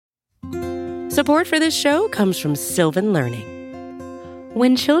Support for this show comes from Sylvan Learning.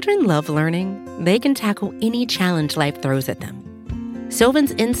 When children love learning, they can tackle any challenge life throws at them.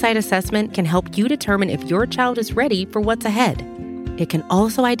 Sylvan's Insight Assessment can help you determine if your child is ready for what's ahead. It can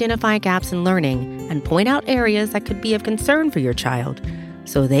also identify gaps in learning and point out areas that could be of concern for your child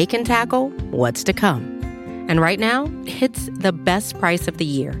so they can tackle what's to come. And right now, it's the best price of the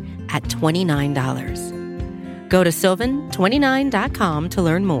year at $29. Go to sylvan29.com to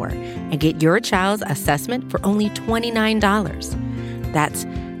learn more and get your child's assessment for only $29. That's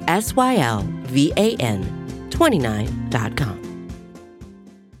SYLVAN 29.com.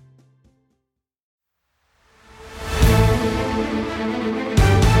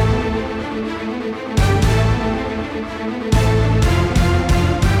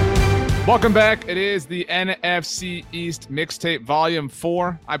 Welcome back. It is the NFC East Mixtape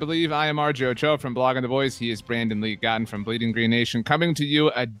Vol.4. I believe I am RJ Ochoa from Blogging the Boys. He is Brandon Lee Gowton from Bleeding Green Nation, coming to you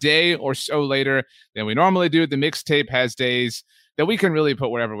a day or so later than we normally do. The mixtape has days that we can really put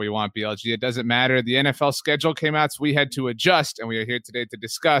wherever we want, BLG. It doesn't matter. The NFL schedule came out, so we had to adjust, and we are here today to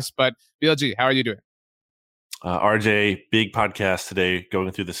discuss. But BLG, how are you doing? RJ, big podcast today,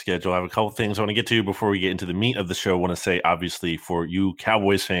 going through the schedule. I have a couple things I want to get to before we get into the meat of the show. I want to say, obviously, for you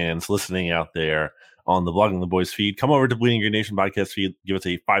Cowboys fans listening out there on the Blogging the Boys feed, come over to Bleeding Green Nation podcast feed, give us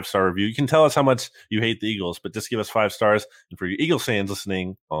a 5-star review. You can tell us how much you hate the Eagles, but just give us 5 stars. And for you Eagles fans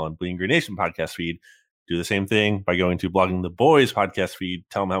listening on Bleeding Green Nation podcast feed, do the same thing by going to Blogging the Boys podcast feed.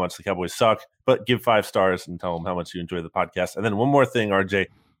 Tell them how much the Cowboys suck, but give 5 stars and tell them how much you enjoy the podcast. And then one more thing, RJ,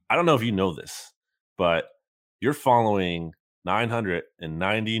 I don't know if you know this, but you're following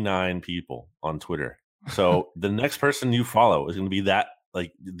 999 people on Twitter. So the next person you follow is going to be that,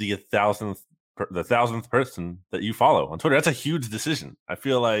 like, the thousandth person that you follow on Twitter. That's a huge decision. I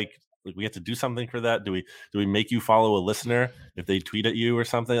feel like we have to do something for that. Do we make you follow a listener if they tweet at you or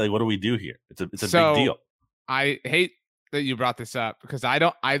something? Like, what do we do here? It's a big deal. I hate that you brought this up because I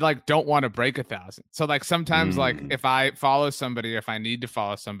don't want to break 1,000. So like sometimes like if I follow somebody or if I need to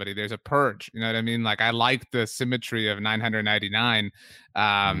follow somebody, there's a purge. You know what I mean? Like I like the symmetry of 999.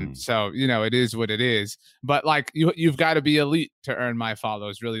 So you know it is what it is. But like you've got to be elite to earn my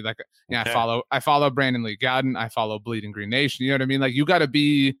follows. Really, like okay. I follow Brandon Lee Gowton. I follow Bleeding Green Nation. You know what I mean? Like you got to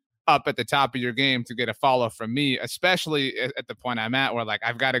be up at the top of your game to get a follow from me, especially at the point I'm at where like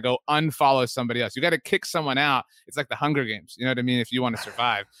I've got to go unfollow somebody else. You got to kick someone out. It's like the Hunger Games, you know what I mean? If you want to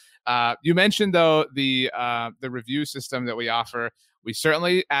survive. You mentioned though the review system that we offer. We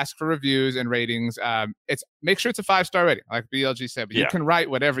certainly ask for reviews and ratings. Make sure it's a 5-star rating, like BLG said, but you can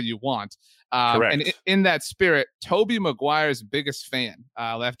write whatever you want. And in that spirit, Toby Maguire's biggest fan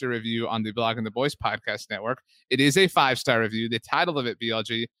left a review on the Blogging the Boys podcast network. It is a 5-star review. The title of it,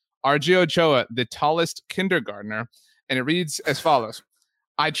 BLG, RJ Ochoa, the tallest kindergartner. And it reads as follows.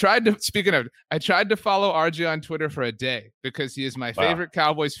 I tried to follow RJ on Twitter for a day because he is my favorite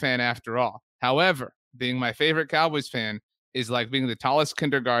Cowboys fan after all. However, being my favorite Cowboys fan is like being the tallest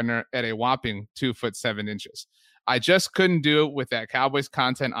kindergartner at a whopping 2'7". I just couldn't do it with that Cowboys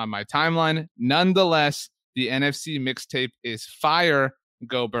content on my timeline. Nonetheless, the NFC mixtape is fire.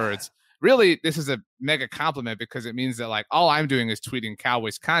 Go Birds. Really, this is a mega compliment because it means that like all I'm doing is tweeting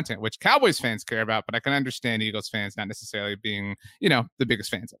Cowboys content, which Cowboys fans care about, but I can understand Eagles fans not necessarily being, you know, the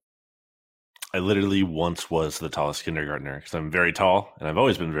biggest fans of. I literally once was the tallest kindergartner because I'm very tall and I've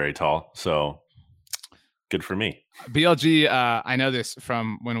always been very tall. So good for me. BLG, I know this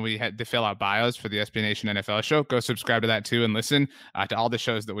from when we had to fill out bios for the SB Nation NFL show. Go subscribe to that too and listen to all the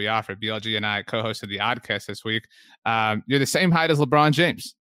shows that we offer. BLG and I co-hosted the Oddcast this week. You're the same height as LeBron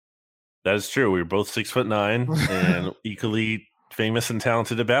James. That is true. We were both 6'9" and equally famous and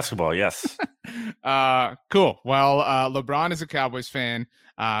talented at basketball. Yes. Cool. Well, LeBron is a Cowboys fan,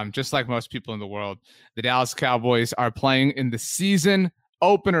 just like most people in the world. The Dallas Cowboys are playing in the season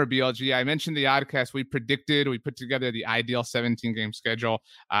opener, BLG. I mentioned the Oddcast. We put together the ideal 17-game schedule.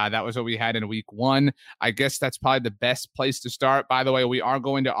 That was what we had in week 1. I guess that's probably the best place to start. By the way, we are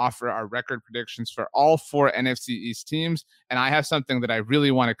going to offer our record predictions for all 4 NFC East teams. And I have something that I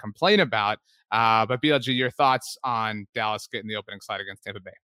really want to complain about. But BLG, your thoughts on Dallas getting the opening slide against Tampa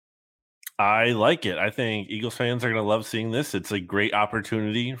Bay? I like it. I think Eagles fans are going to love seeing this. It's a great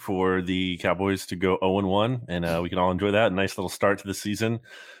opportunity for the Cowboys to go 0-1, and we can all enjoy that. A nice little start to the season.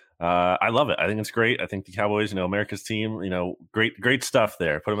 I love it. I think it's great. I think the Cowboys, America's team, great stuff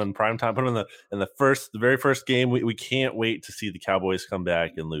there. Put them in prime time. Put them in the very first game. We can't wait to see the Cowboys come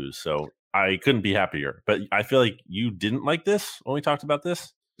back and lose. So I couldn't be happier. But I feel like you didn't like this when we talked about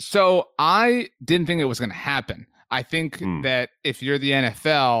this. So I didn't think it was going to happen. I think that if you're the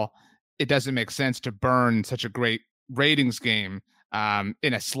NFL, it doesn't make sense to burn such a great ratings game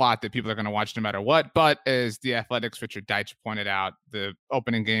in a slot that people are going to watch no matter what. But as the Athletics' Richard Deitch pointed out, the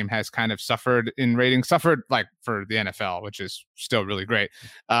opening game has kind of suffered in ratings, like for the NFL, which is still really great.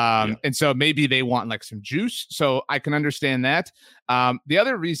 And so maybe they want like some juice. So I can understand that. The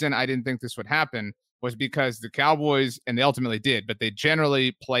other reason I didn't think this would happen was because the Cowboys, and they ultimately did, but they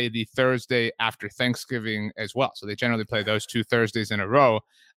generally play the Thursday after Thanksgiving as well. So they generally play those 2 Thursdays in a row.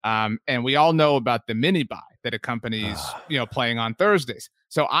 And we all know about the mini bye that accompanies, playing on Thursdays.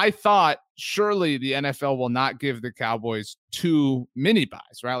 So I thought surely the NFL will not give the Cowboys 2 mini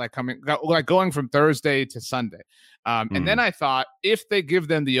byes, right? Like going from Thursday to Sunday. And then I thought if they give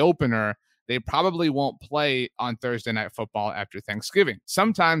them the opener, they probably won't play on Thursday Night Football after Thanksgiving.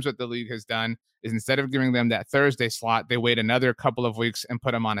 Sometimes what the league has done is instead of giving them that Thursday slot, they wait another couple of weeks and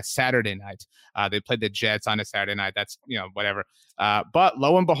put them on a Saturday night. They played the Jets on a Saturday night. That's, whatever. But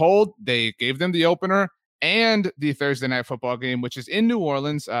lo and behold, they gave them the opener and the Thursday Night Football game, which is in New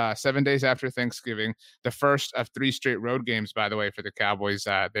Orleans, 7 days after Thanksgiving, the first of 3 straight road games, by the way, for the Cowboys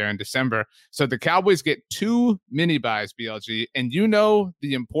there in December. So the Cowboys get 2 mini byes, BLG, and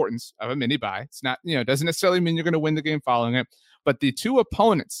the importance of a mini bye. It's not, doesn't necessarily mean you're going to win the game following it, but the 2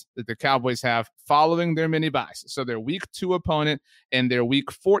 opponents that the Cowboys have following their mini byes. So their week 2 opponent and their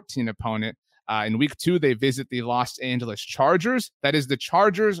week 14 opponent. In week 2, they visit the Los Angeles Chargers. That is the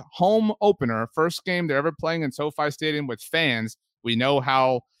Chargers' home opener, first game they're ever playing in SoFi Stadium with fans. We know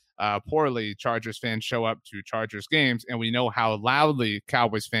how poorly Chargers fans show up to Chargers games, and we know how loudly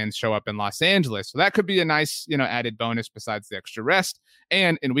Cowboys fans show up in Los Angeles. So that could be a nice, added bonus besides the extra rest.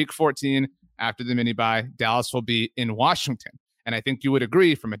 And in week 14, after the mini bye, Dallas will be in Washington. And I think you would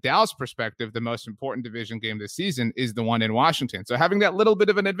agree from a Dallas perspective, the most important division game this season is the one in Washington. So having that little bit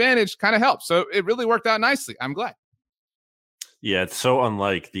of an advantage kind of helps. So it really worked out nicely. I'm glad. Yeah, it's so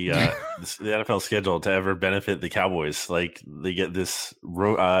unlike the NFL schedule to ever benefit the Cowboys. Like they get this,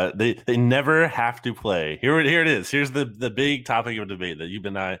 they never have to play. Here it is. Here's the big topic of debate that you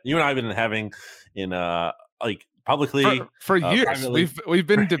and I have been having in publicly for years. Privately. We've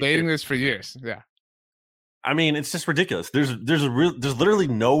been debating this for years. Yeah. I mean, it's just ridiculous. There's literally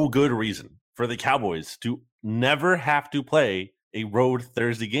no good reason for the Cowboys to never have to play a road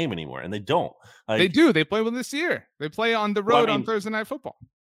Thursday game anymore, and they don't. They do. They play one this year. They play on the road on Thursday Night Football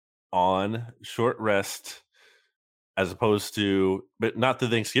on short rest, as opposed to, but not the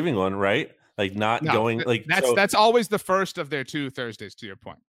Thanksgiving one, right? Like that's always the first of their 2 Thursdays. To your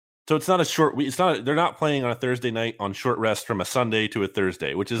point. So it's not a short week. They're not playing on a Thursday night on short rest from a Sunday to a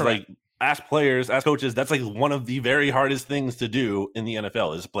Thursday, which is correct. Like. As players, as coaches, that's like one of the very hardest things to do in the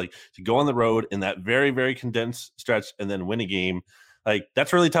NFL is like to go on the road in that very, very condensed stretch and then win a game. Like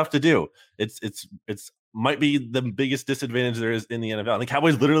that's really tough to do. It's might be the biggest disadvantage there is in the NFL. And the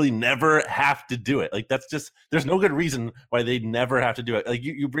Cowboys literally never have to do it. Like that's just, there's no good reason why they never have to do it. Like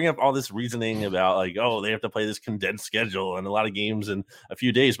you bring up all this reasoning about like, oh, they have to play this condensed schedule and a lot of games in a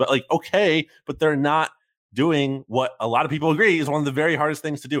few days, but like, okay, but they're not doing what a lot of people agree is one of the very hardest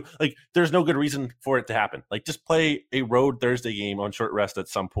things to do. Like there's no good reason for it to happen. Like just play a road Thursday game on short rest at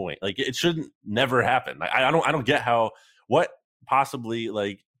some point. Like it shouldn't never happen. I don't get what possibly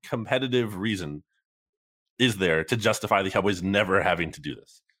like competitive reason is there to justify the Cowboys never having to do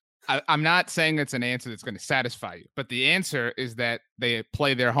this. I'm not saying it's an answer that's going to satisfy you, but the answer is that they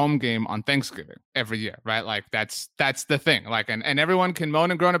play their home game on Thanksgiving every year, right? Like that's the thing. Like, and everyone can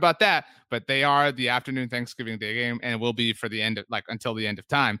moan and groan about that, but they are the afternoon Thanksgiving Day game and will be for the end of until the end of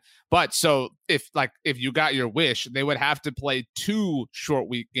time. But so if you got your wish, they would have to play 2 short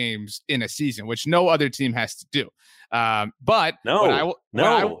week games in a season, which no other team has to do. But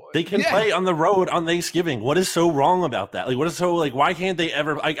they can play on the road on Thanksgiving. What is so wrong about that? Like, what is so like? Why can't they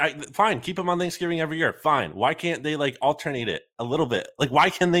ever? Fine, keep them on Thanksgiving every year. Fine. Why can't they like alternate it a little bit? Like, why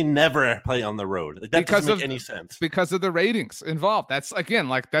can they never play on the road? Like, that doesn't make any sense. Because of the ratings involved. That's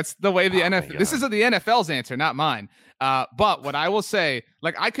again, that's the way the NFL. This is the NFL's answer, not mine. But what I will say,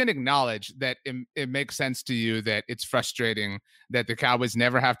 like, I can acknowledge that it makes sense to you that it's frustrating that the Cowboys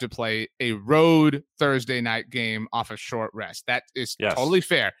never have to play a road Thursday night game off a short rest. That is totally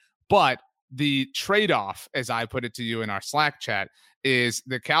fair. But the trade-off, as I put it to you in our Slack chat, is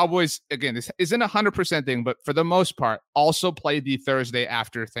the Cowboys, again, this isn't 100% thing, but for the most part, also play the Thursday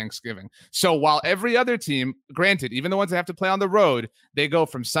after Thanksgiving. So while every other team, granted, even the ones that have to play on the road, they go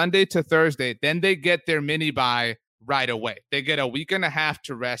from Sunday to Thursday, then they get their mini bye right away. They get a week and a half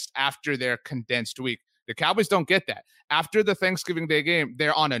to rest after their condensed week. The Cowboys don't get that. After the Thanksgiving Day game,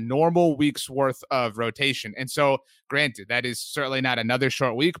 they're on a normal week's worth of rotation. And so, granted, that is certainly not another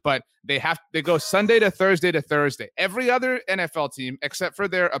short week, but they go Sunday to Thursday to Thursday. Every other NFL team, except for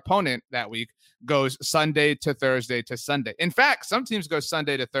their opponent that week, goes Sunday to Thursday to Sunday. In fact, some teams go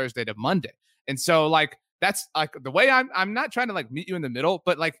Sunday to Thursday to Monday. And so, like, that's like the way I'm not trying to like meet you in the middle,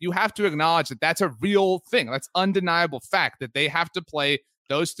 but like you have to acknowledge that that's a real thing. That's undeniable fact that they have to play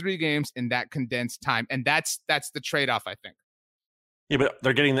those 3 games in that condensed time. And that's the trade-off, I think. Yeah, but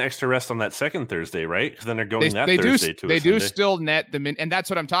they're getting the extra rest on that second Thursday, right? Because then they're going Thursday to They do still net them in, and that's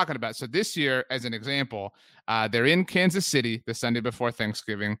what I'm talking about. So this year, as an example, they're in Kansas City the Sunday before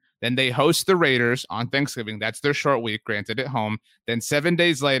Thanksgiving. Then they host the Raiders on Thanksgiving. That's their short week, granted at home. Then 7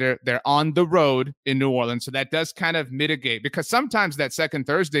 days later, they're on the road in New Orleans. So that does kind of mitigate, because sometimes that second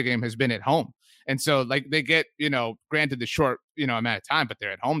Thursday game has been at home. And so like they get, granted the short, amount of time, but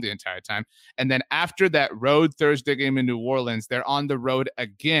they're at home the entire time. And then after that road Thursday game in New Orleans, they're on the road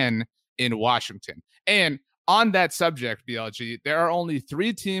again in Washington. And on that subject, BLG, there are only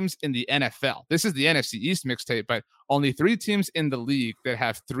 3 teams in the NFL. This is the NFC East mixtape, but only 3 teams in the league that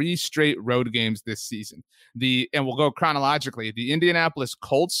have 3 straight road games this season. And we'll go chronologically. The Indianapolis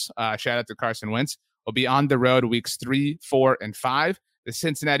Colts, shout out to Carson Wentz, will be on the road weeks 3, 4, and 5. The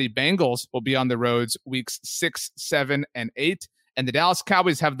Cincinnati Bengals will be on the roads weeks 6, 7, and 8. And the Dallas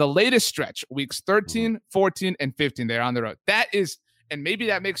Cowboys have the latest stretch, weeks 13, 14, and 15. They're on the road. That is, and maybe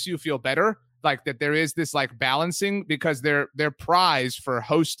that makes you feel better, like that there is this like balancing, because their prize for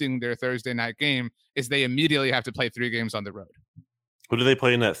hosting their Thursday night game is they immediately have to play 3 games on the road. Who do they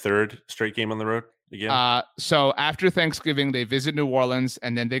play in that third straight game on the road again? So after Thanksgiving, they visit New Orleans,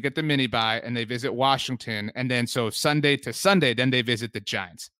 and then they get the mini bye, and they visit Washington. And then so Sunday to Sunday, then they visit the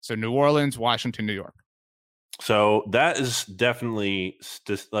Giants. So New Orleans, Washington, New York. So that is definitely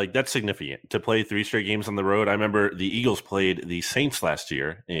that's significant to play 3 straight games on the road. I remember the Eagles played the Saints last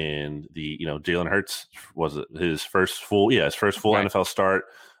year, and Jalen Hurts was his first full right. NFL start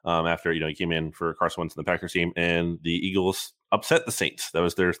after he came in for Carson Wentz in the Packers team, and the Eagles upset the Saints. That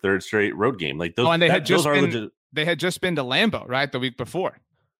was their 3rd straight road game. Like those, and they had just been to Lambeau, right, the week before.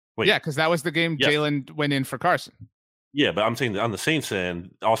 Wait, yeah, because that was the game Jalen went in for Carson. Yeah, but I'm saying that on the Saints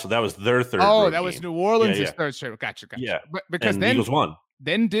end, also that was their 3rd. Oh, that was New Orleans' 3rd straight. Gotcha. Yeah, but because then the Eagles won.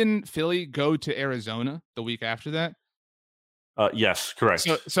 Then didn't Philly go to Arizona the week after that? Yes, correct.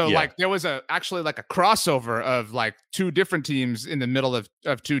 So like there was actually a crossover of like 2 different teams in the middle of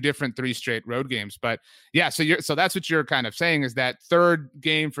 2 different 3 straight road games. But yeah, so that's what you're kind of saying, is that 3rd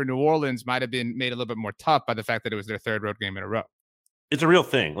game for New Orleans might have been made a little bit more tough by the fact that it was their 3rd road game in a row. It's a real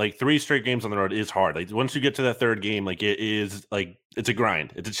thing. Like 3 straight games on the road is hard. Like once you get to that 3rd game, like it is like it's a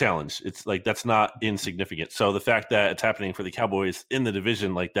grind. It's a challenge. It's like that's not insignificant. So the fact that it's happening for the Cowboys in the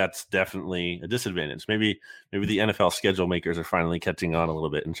division, like that's definitely a disadvantage. Maybe the NFL schedule makers are finally catching on a little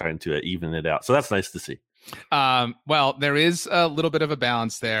bit and trying to even it out. So that's nice to see. Well, there is a little bit of a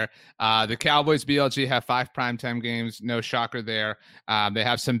balance there. The Cowboys BLG have 5 primetime games. No shocker there. They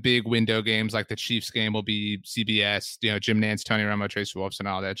have some big window games, like the Chiefs game will be CBS, Jim Nantz, Tony Romo, Tracy Wolfson, and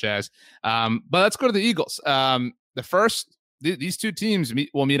all that jazz. But let's go to the Eagles. These 2 teams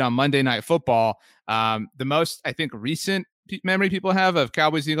will meet on Monday Night Football. The most, I think, recent memory people have of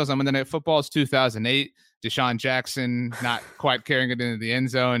Cowboys Eagles on Monday Night Football is 2008. Deshaun Jackson not quite carrying it into the end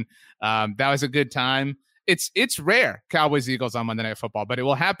zone. That was a good time. It's rare, Cowboys Eagles on Monday Night Football, but it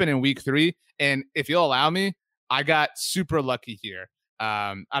will happen in week 3. And if you'll allow me, I got super lucky here.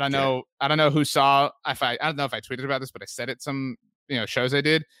 I don't know who saw. I don't know if I tweeted about this, but I said it some shows I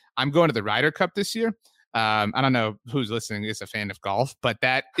did. I'm going to the Ryder Cup this year. I don't know who's listening is a fan of golf, but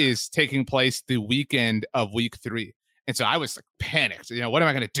that is taking place the weekend of week 3. And so I was like panicked. What am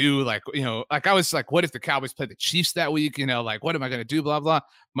I going to do? I was like, what if the Cowboys play the Chiefs that week? What am I going to do? Blah, blah.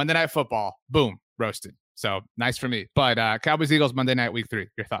 Monday Night Football. Boom. Roasted. So nice for me. But Cowboys Eagles Monday night week 3.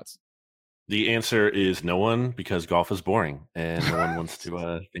 Your thoughts? The answer is no one, because golf is boring and no one wants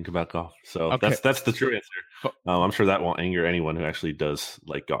to think about golf. So okay. That's the true answer. I'm sure that won't anger anyone who actually does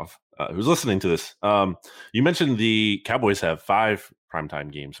like golf, who's listening to this. You mentioned the Cowboys have 5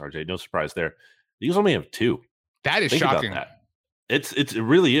 primetime games, RJ. No surprise there. The Eagles only have 2. That is shocking. It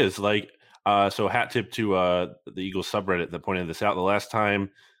really is. So hat tip to the Eagles subreddit that pointed this out. The last time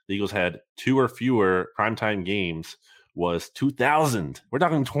the Eagles had 2 or fewer primetime games was 2000. We're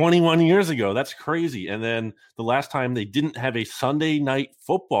talking 21 years ago. That's crazy. And then the last time they didn't have a Sunday night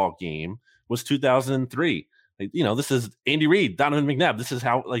football game was 2003. This is Andy Reid, Donovan McNabb. This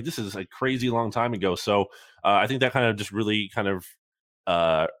is a crazy long time ago. So I think that kind of just really kind of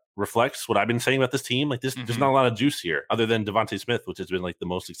reflects what I've been saying about this team. Like this, there's not a lot of juice here other than Devontae Smith, which has been like the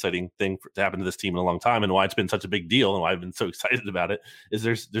most exciting thing to happen to this team in a long time, and why it's been such a big deal and why I've been so excited about it is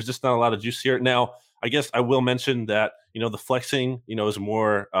there's just not a lot of juice here. Now, I guess I will mention that, the flexing, is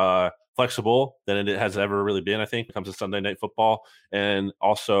more flexible than it has ever really been, I think, when it comes to Sunday Night Football. And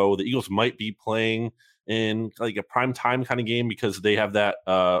also the Eagles might be playing in like a prime time kind of game because they have that,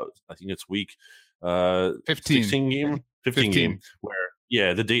 I think it's week 15 game where,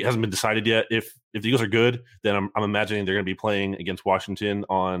 the date hasn't been decided yet. If the Eagles are good, then I'm imagining they're going to be playing against Washington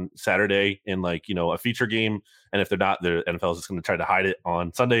on Saturday in a feature game. And if they're not, the NFL is just going to try to hide it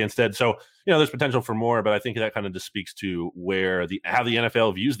on Sunday instead. So, there's potential for more, but I think that kind of just speaks to where how the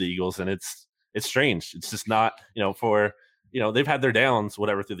NFL views the Eagles. And it's strange. It's just not, they've had their downs,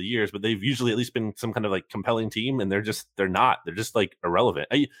 whatever, through the years, but they've usually at least been some kind of like compelling team, and they're just like irrelevant.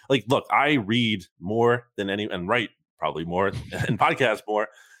 Look, I read more than and write probably more and podcast more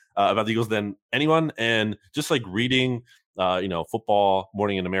about the Eagles than anyone. And just like reading, Football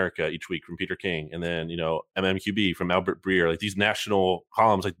Morning in America each week from Peter King, and then, MMQB from Albert Breer, like these national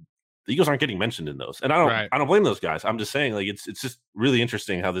columns, like the Eagles aren't getting mentioned in those. And I don't blame those guys. I'm just saying, like, it's just really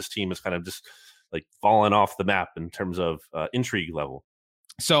interesting how this team is kind of just like fallen off the map in terms of intrigue level.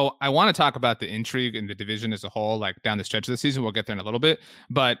 So I want to talk about the intrigue in the division as a whole, like down the stretch of the season. We'll get there in a little bit,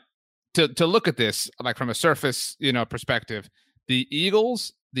 but to look at this, like from a surface, perspective, the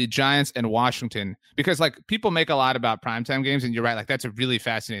Eagles, the Giants, and Washington, because like people make a lot about primetime games, and you're right, like that's a really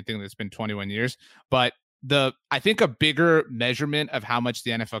fascinating thing that's been 21 years. But I think a bigger measurement of how much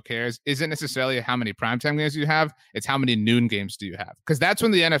the NFL cares isn't necessarily how many primetime games you have, it's how many noon games do you have. Because that's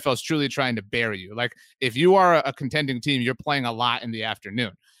when the NFL is truly trying to bury you. Like if you are a contending team, you're playing a lot in the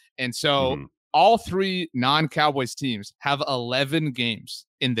afternoon. And so all three non-Cowboys teams have 11 games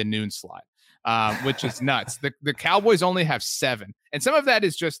in the noon slot, which is nuts. The Cowboys only have 7. And some of that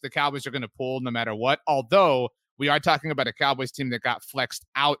is just the Cowboys are going to pull no matter what. Although we are talking about a Cowboys team that got flexed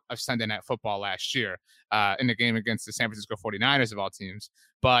out of Sunday Night Football last year in a game against the San Francisco 49ers of all teams.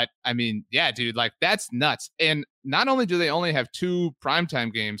 But, I mean, yeah, dude, like that's nuts. And not only do they only have 2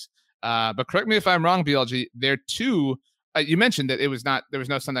 primetime games, but correct me if I'm wrong, BLG, they're 2 you mentioned that there was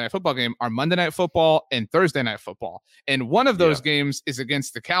no Sunday Night Football game, are Monday Night Football and Thursday Night Football. And one of those games is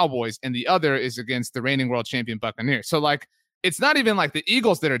against the Cowboys and the other is against the reigning world champion Buccaneers. So like, it's not even like the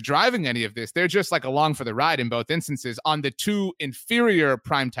Eagles that are driving any of this. They're just like along for the ride in both instances on the 2 inferior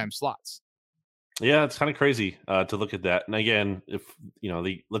primetime slots. Yeah, it's kind of crazy to look at that. And again, if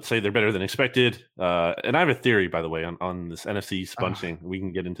let's say they're better than expected, and I have a theory, by the way, on this NFC East bunching. We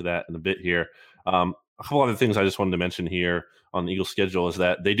can get into that in a bit here. A couple other things I just wanted to mention here on the Eagles schedule is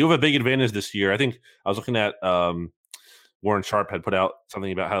that they do have a big advantage this year. I think I was looking at Warren Sharp had put out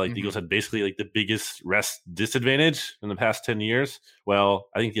something about how like the Eagles had basically like the biggest rest disadvantage in the past 10 years. Well,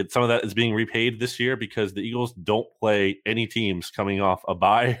 I think some of that is being repaid this year because the Eagles don't play any teams coming off a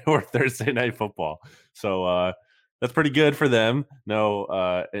bye or Thursday Night Football. So that's pretty good for them.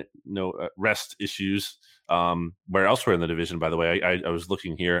 No rest issues. Where elsewhere in the division, by the way, I was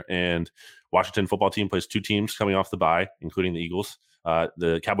looking here, and Washington football team plays 2 teams coming off the bye, including the Eagles.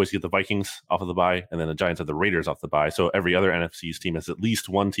 The Cowboys get the Vikings off of the bye, and then the Giants have the Raiders off the bye. So every other NFC's team has at least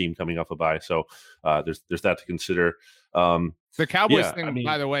one team coming off a bye. So there's that to consider. The Cowboys thing,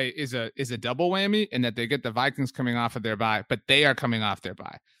 by the way, is a double whammy in that they get the Vikings coming off of their bye, but they are coming off their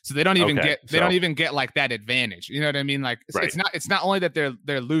bye, so they don't even don't even get like that advantage. You know what I mean? Like it's not only that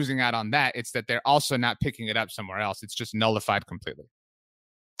they're losing out on that, it's that they're also not picking it up somewhere else. It's just nullified completely.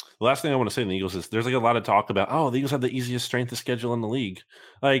 The last thing I want to say in the Eagles is there's like a lot of talk about, the Eagles have the easiest strength of schedule in the league.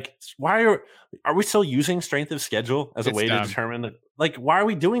 Like, why are we still using strength of schedule as a way to determine? Like, why are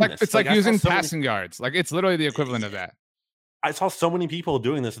we doing this? It's like using passing yards. Like, it's literally the equivalent of that. I saw so many people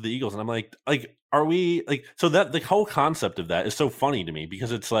doing this with the Eagles, and I'm like, are we like? So that the whole concept of that is so funny to me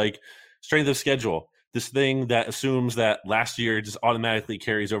because it's like strength of schedule, this thing that assumes that last year just automatically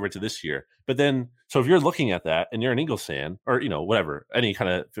carries over to this year. But then, so if you're looking at that and you're an Eagles fan, or whatever, any kind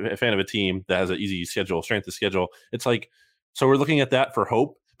of fan of a team that has an easy schedule, strength of schedule, it's like, so we're looking at that for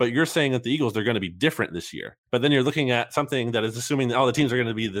hope. But you're saying that the Eagles are going to be different this year. But then you're looking at something that is assuming that all the teams are going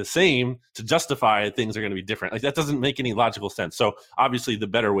to be the same to justify things are going to be different. Like that doesn't make any logical sense. So obviously the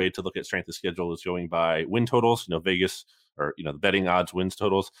better way to look at strength of schedule is going by win totals, Vegas or, the betting odds wins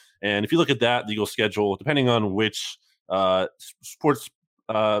totals. And if you look at that, the Eagles schedule, depending on which sports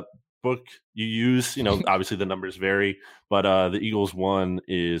book you use, obviously the numbers vary, but the Eagles one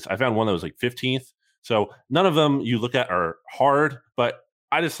is, I found one that was like 15th. So none of them you look at are hard, but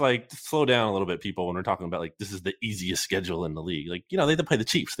I just like to slow down a little bit, people, when we're talking about like this is the easiest schedule in the league. Like, they have to play the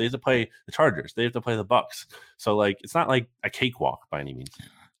Chiefs, they have to play the Chargers, they have to play the Bucks. So like it's not like a cakewalk by any means.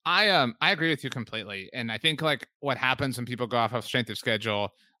 I agree with you completely, and I think like what happens when people go off of strength of schedule,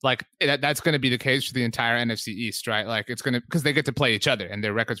 like that's going to be the case for the entire NFC East, right? Like it's going to, because they get to play each other, and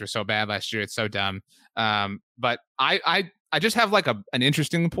their records were so bad last year, it's so dumb. But I just have like an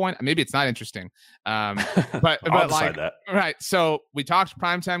interesting point. Maybe it's not interesting, but like that. Right. So we talked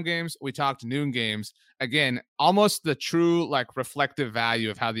primetime games, we talked noon games. Again, almost the true like reflective value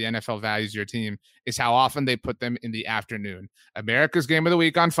of how the NFL values your team is how often they put them in the afternoon. America's Game of the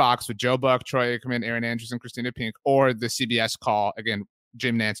Week on Fox with Joe Buck, Troy Aikman, Aaron Andrews, and Christina Pink, or the CBS call, again,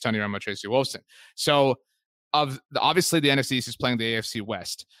 Jim Nantz, Tony Romo, Tracy Wolfson. So obviously the NFC East is playing the AFC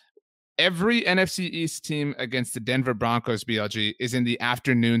West. Every NFC East team against the Denver Broncos, BLG, is in the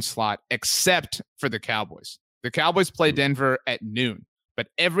afternoon slot except for the Cowboys. The Cowboys play Denver at noon, but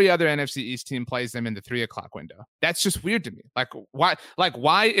every other NFC East team plays them in the 3:00 window. That's just weird to me. Like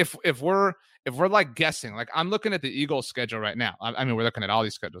why if we're like guessing, like I'm looking at the Eagles schedule right now. I mean, we're looking at all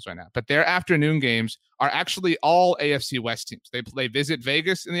these schedules right now, but their afternoon games are actually all AFC West teams. They visit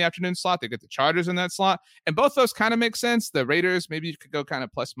Vegas in the afternoon slot. They get the Chargers in that slot. And both those kind of make sense. The Raiders, maybe you could go kind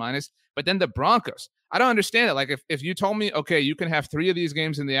of plus minus, but then the Broncos, I don't understand it. Like if you told me, okay, you can have 3 of these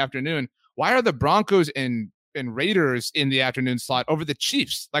games in the afternoon, why are the Broncos and Raiders in the afternoon slot over the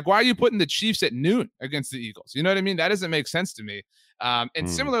Chiefs? Like, why are you putting the Chiefs at noon against the Eagles? You know what I mean? That doesn't make sense to me. And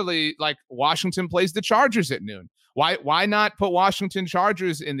similarly, like Washington plays the Chargers at noon. Why not put Washington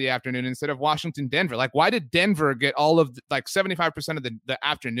Chargers in the afternoon instead of Washington Denver? Like, why did Denver get all of like 75% of the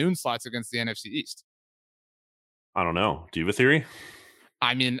afternoon slots against the NFC East? I don't know. Do you have a theory?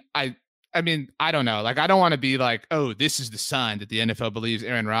 I mean, I don't know. Like, I don't want to be like, oh, this is the sign that the NFL believes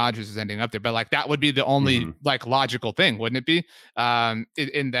Aaron Rodgers is ending up there. But like, that would be the only like logical thing, wouldn't it be?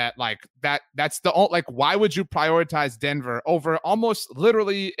 In that, like that's the only, like, why would you prioritize Denver over almost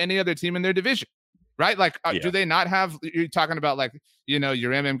literally any other team in their division? Right? Like, do they not have, you're talking about like, you know,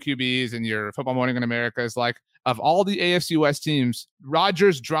 your MMQBs and your Football Morning in America is like, of all the AFC West teams,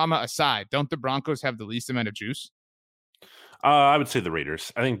 Rodgers drama aside, don't the Broncos have the least amount of juice? I would say the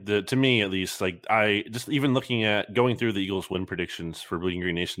Raiders. I think to me, at least, like I just even looking at going through the Eagles win predictions for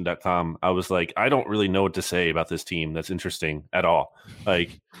bleedinggreennation.com, I was like, I don't really know what to say about this team that's interesting at all.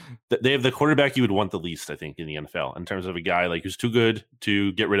 Like they have the quarterback you would want the least, I think, in the NFL in terms of a guy like who's too good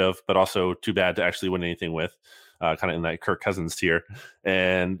to get rid of, but also too bad to actually win anything with, kind of in that Kirk Cousins tier.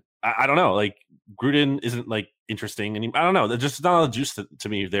 And I don't know, like Gruden isn't like interesting, and I don't know. There's just not a lot of juice to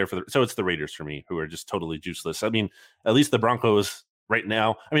me there so it's the Raiders for me, who are just totally juiceless. I mean, at least the Broncos right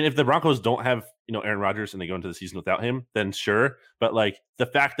now. I mean, if the Broncos don't have Aaron Rodgers and they go into the season without him, then sure. But like the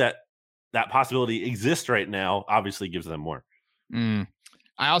fact that possibility exists right now obviously gives them more.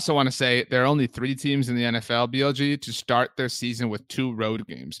 I also want to say there are only 3 teams in the NFL, BLG, to start their season with 2 road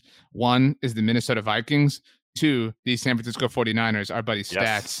games. One is the Minnesota Vikings. 2, the San Francisco 49ers. Our buddy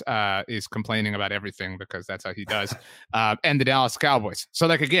Stats is complaining about everything because that's how he does. And the Dallas Cowboys. So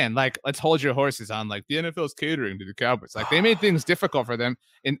like, again, like let's hold your horses on like the NFL's catering to the Cowboys. Like they made things difficult for them.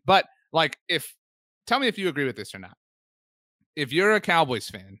 But like, tell me if you agree with this or not. If you're a Cowboys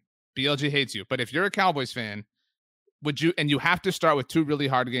fan, BLG hates you, but if you're a Cowboys fan, would you, and you have to start with 2 really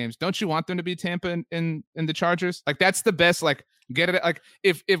hard games, don't you want them to be Tampa and the Chargers? Like that's the best, like get it. Like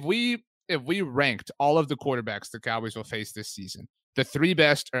if we ranked all of the quarterbacks the Cowboys will face this season, the 3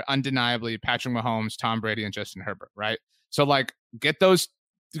 best are undeniably Patrick Mahomes, Tom Brady, and Justin Herbert, right? So like get 2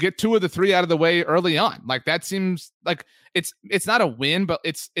 of the 3 out of the way early on. Like that seems like it's not a win, but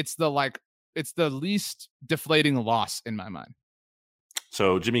it's the least deflating loss in my mind.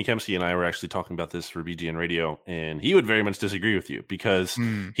 So Jimmy Kempsey and I were actually talking about this for BGN Radio, and he would very much disagree with you because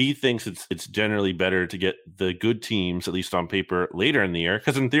he thinks it's generally better to get the good teams, at least on paper, later in the year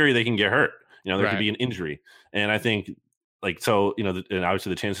because in theory they can get hurt. There could be an injury, and I think and obviously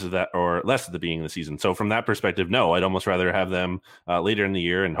the chances of that are less at the beginning of the season. So from that perspective, no, I'd almost rather have them later in the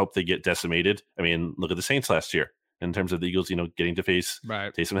year and hope they get decimated. I mean, look at the Saints last year in terms of the Eagles, getting to face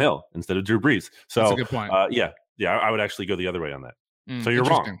Taysom Hill instead of Drew Brees. So that's a good point. I would actually go the other way on that. So you're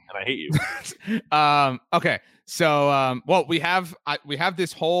wrong, and I hate you. Okay. So, we have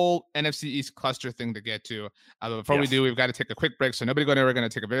this whole NFC East cluster thing to get to. Before we do, we've got to take a quick break. So nobody go anywhere. We're going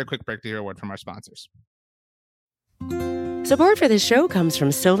to take a very quick break to hear a word from our sponsors. Support for this show comes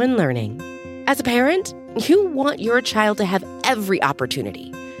from Sylvan Learning. As a parent, you want your child to have every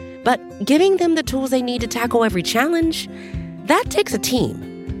opportunity, but giving them the tools they need to tackle every challenge, that takes a team.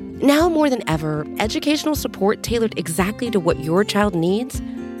 Now more than ever, educational support tailored exactly to what your child needs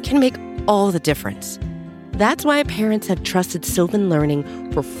can make all the difference. That's why parents have trusted Sylvan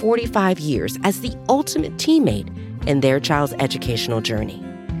Learning for 45 years as the ultimate teammate in their child's educational journey,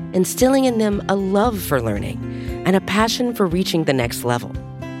 instilling in them a love for learning and a passion for reaching the next level.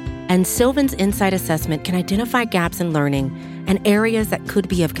 And Sylvan's Insight Assessment can identify gaps in learning and areas that could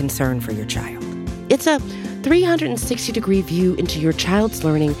be of concern for your child. It's a 360-degree view into your child's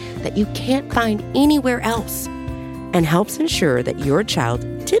learning that you can't find anywhere else, and helps ensure that your child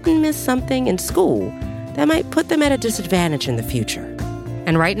didn't miss something in school that might put them at a disadvantage in the future.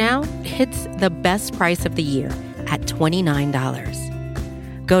 And right now, it's the best price of the year at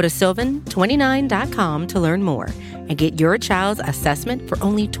 $29. Go to sylvan29.com to learn more and get your child's assessment for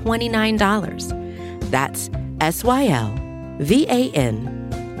only $29. That's SYLVAN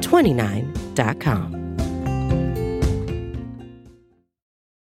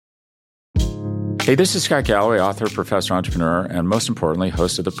 29.com. Hey, this is Scott Galloway, author, professor, entrepreneur, and most importantly,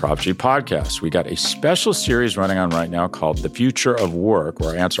 host of the Prop G podcast. We got a special series running on right now called The Future of Work,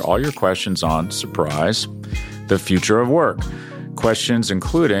 where I answer all your questions on, surprise, the future of work. Questions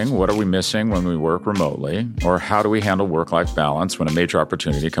including, what are we missing when we work remotely? Or how do we handle work-life balance when a major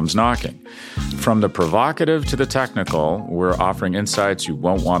opportunity comes knocking? From the provocative to the technical, we're offering insights you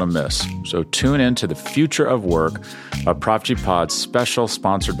won't want to miss. So tune in to The Future of Work, a Prop G Pod special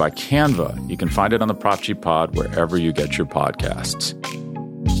sponsored by Canva. You can find it on the Prop G Pod wherever you get your podcasts.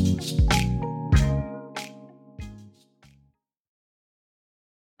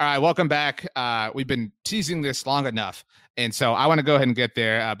 All right, welcome back. We've been teasing this long enough, and so I want to go ahead and get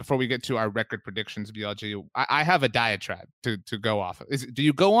there before we get to our record predictions. BLG, I have a diatribe to go off of. Do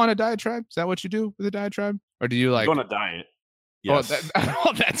you go on a diatribe? Is that what you do with a diatribe, or do you like go on a diet? Yes.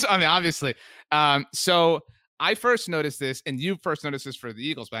 Well, that's obviously. So I first noticed this, and you first noticed this for the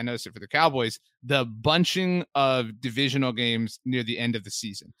Eagles, but I noticed it for the Cowboys. The bunching of divisional games near the end of the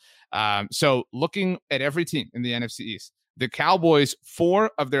season. So looking at every team in the NFC East. The Cowboys,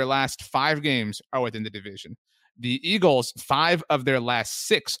 4 of their last 5 games are within the division. The Eagles, 5 of their last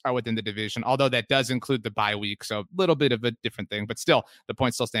 6 are within the division, although that does include the bye week, so a little bit of a different thing, but still, the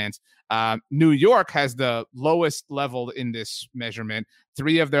point still stands. New York has the lowest level in this measurement.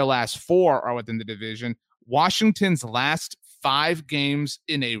 3 of their last 4 are within the division. Washington's last 5 games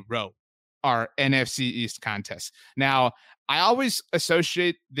in a row are NFC East contests. Now, I always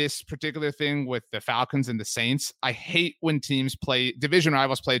associate this particular thing with the Falcons and the Saints. I hate when teams play, division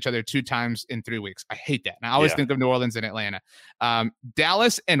rivals play each other 2 times in 3 weeks. I hate that. And I always think of New Orleans and Atlanta.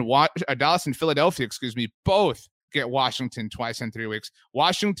 Dallas and Philadelphia, both get Washington twice in 3 weeks.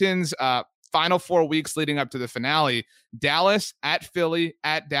 Washington's final 4 weeks leading up to the finale, Dallas at Philly,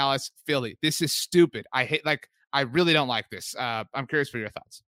 at Dallas, Philly. This is stupid. I really don't like this. I'm curious for your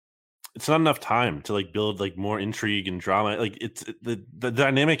thoughts. It's not enough time to build more intrigue and drama. It's the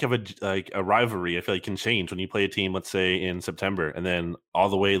dynamic of a rivalry. I feel like can change when you play a team, let's say in September, and then all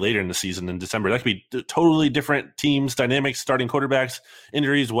the way later in the season in December. That could be totally different teams, dynamics, starting quarterbacks,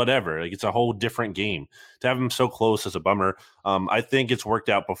 injuries, whatever. It's a whole different game. To have them so close is a bummer. I think it's worked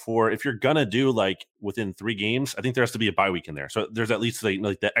out before. If you're gonna do within 3 games, I think there has to be a bye week in there. So there's at least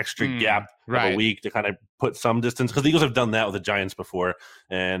that extra gap of a week to kind of put some distance, because the Eagles have done that with the Giants before,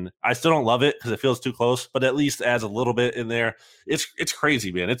 and I still don't love it because it feels too close, but at least adds a little bit in there. It's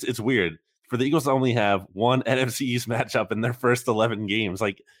crazy, man. It's weird for the Eagles to only have 1 NFC East matchup in their first 11 games.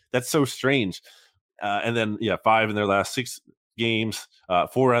 That's so strange. And then 5 in their last 6 games,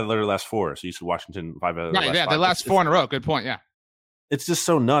 4 out of their last 4. So you said Washington 5 out of their last 5. The last 4 in a row. Good point. Yeah. It's just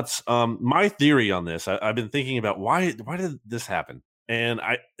so nuts. My theory on this, I've been thinking about why did this happen? And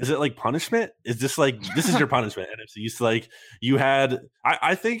is it punishment? Is this this is your punishment, NFC East? You had,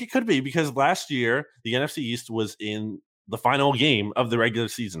 I think it could be because last year the NFC East was in the final game of the regular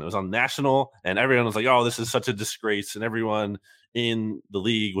season. It was on national, and everyone was like, oh, this is such a disgrace. And everyone in the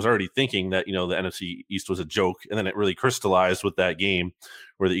league was already thinking that, the NFC East was a joke. And then it really crystallized with that game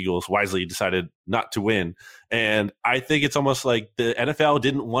where the Eagles wisely decided not to win. And I think it's almost like the NFL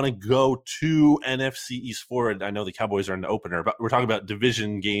didn't want to go to NFC East forward. I know the Cowboys are in the opener, but we're talking about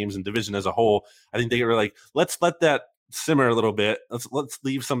division games and division as a whole. I think they were like, let's let that simmer a little bit. Let's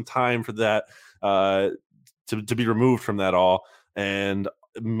leave some time for that to be removed from that all. And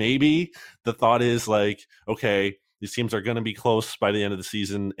maybe the thought is okay, these teams are going to be close by the end of the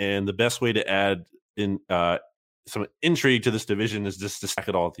season, and the best way to add in some intrigue to this division is just to stack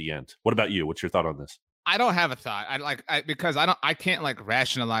it all at the end. What about you? What's your thought on this? I don't have a thought. Because I can't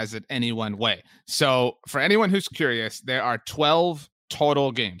rationalize it any one way. So for anyone who's curious, there are 12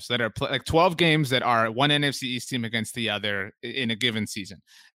 total games that are 12 games that are one NFC East team against the other in a given season.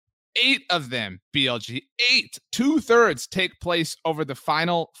 8 of them, BLG, 8, 2/3 take place over the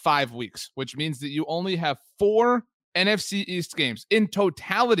final 5 weeks, which means that you only have 4 NFC East games in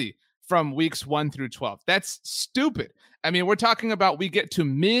totality from weeks 1 through 12. That's stupid. I mean, we're talking about we get to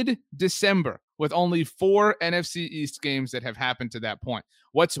mid-December with only 4 NFC East games that have happened to that point.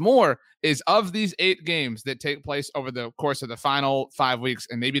 What's more is of these 8 games that take place over the course of the final 5 weeks,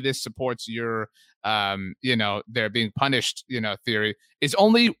 and maybe this supports your, they're being punished, theory, is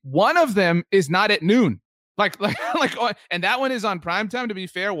only one of them is not at noon. And that one is on primetime, to be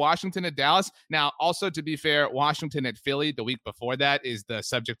fair. Washington at Dallas. Now, also to be fair, Washington at Philly the week before that is the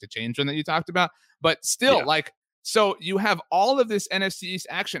subject to change one that you talked about. But still, so you have all of this NFC East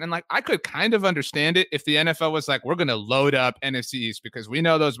action. And I could kind of understand it if the NFL was like, we're going to load up NFC East because we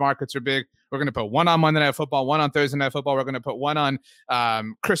know those markets are big. We're going to put one on Monday Night Football, one on Thursday Night Football. We're going to put one on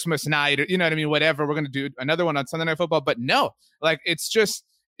Christmas night, or, you know what I mean? Whatever. We're going to do another one on Sunday Night Football. But no, it's just,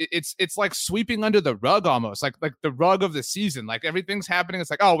 it's like sweeping under the rug almost, like the rug of the season. Like everything's happening. It's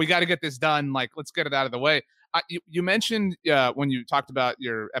like, oh, we got to get this done. Like, let's get it out of the way. You mentioned when you talked about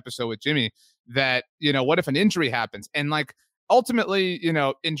your episode with Jimmy that, what if an injury happens? And ultimately,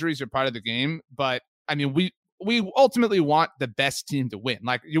 injuries are part of the game. But I mean, we ultimately want the best team to win.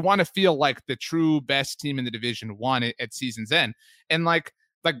 Like you want to feel like the true best team in the division won it at season's end. And like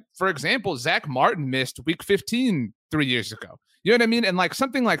for example, Zach Martin missed week 15 3 years ago. You know what I mean? And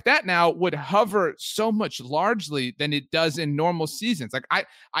something like that now would hover so much largely than it does in normal seasons.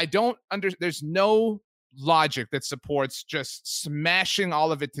 I don't there's no logic that supports just smashing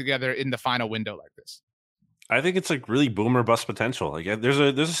all of it together in the final window like this. I think it's really boomer bust potential. There's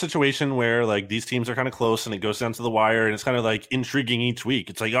a situation where these teams are kind of close and it goes down to the wire and it's kind of intriguing each week.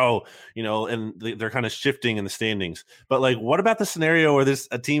 It's and they're kind of shifting in the standings. But what about the scenario where there's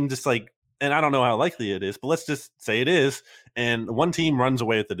a team just and I don't know how likely it is, but let's just say it is, and one team runs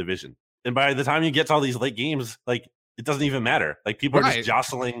away with the division. And by the time you get to all these late games, it doesn't even matter. People are just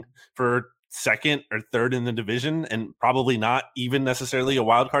jostling for second or third in the division and probably not even necessarily a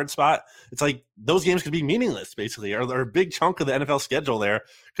wild card spot. It's those games could be meaningless basically, or a big chunk of the NFL schedule there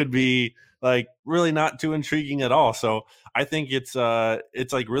could be really not too intriguing at all. So I think it's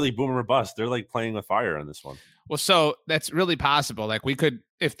really boomer or bust. They're playing with fire on this one. Well, so that's really possible. We could,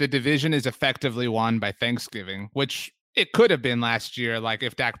 if the division is effectively won by Thanksgiving, which it could have been last year,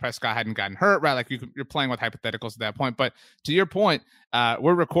 if Dak Prescott hadn't gotten hurt, right? You're playing with hypotheticals at that point. But to your point,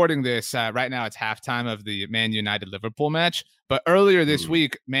 we're recording this right now. It's halftime of the Man United Liverpool match. But earlier this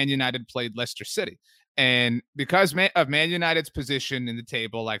week, Man United played Leicester City. And because of Man United's position in the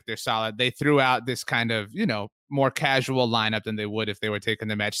table, they're solid, they threw out this kind of, more casual lineup than they would if they were taking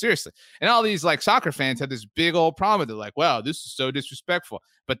the match seriously. And all these soccer fans had this big old problem with it. Wow, this is so disrespectful.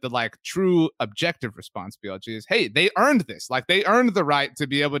 But the true objective response, BLG, is, hey, they earned this. They earned the right to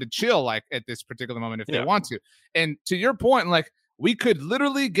be able to chill at this particular moment if they want to. And to your point, we could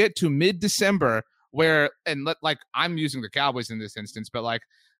literally get to mid-December where, and I'm using the Cowboys in this instance, but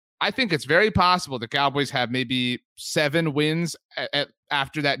I think it's very possible the Cowboys have maybe 7 wins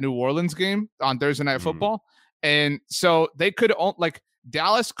after that New Orleans game on Thursday Night Football. And so they could,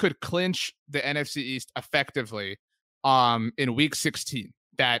 Dallas could clinch the NFC East effectively in week 16,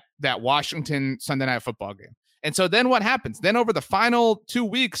 that Washington Sunday Night Football game. And so then what happens? Then over the final 2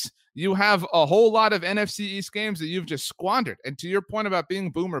 weeks, you have a whole lot of NFC East games that you've just squandered. And to your point about being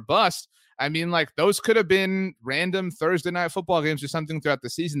boom or bust, I mean, those could have been random Thursday Night Football games or something throughout the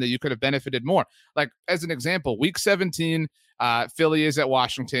season that you could have benefited more. As an example, week 17, Philly is at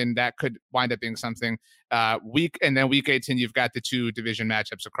Washington. That could wind up being something. Week 18, you've got the 2 division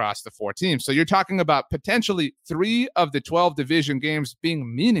matchups across the 4 teams. So you're talking about potentially 3 of the 12 division games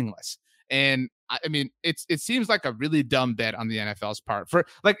being meaningless. And I mean, it seems like a really dumb bet on the NFL's part. For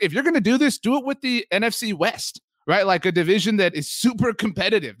if you're going to do this, do it with the NFC West. Right? A division that is super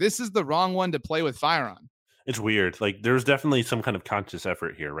competitive. This is the wrong one to play with fire on. It's weird. There's definitely some kind of conscious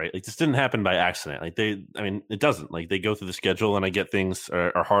effort here, right? This didn't happen by accident. It doesn't. They go through the schedule, and I get things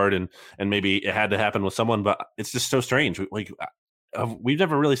are hard, and maybe it had to happen with someone, but it's just so strange. We've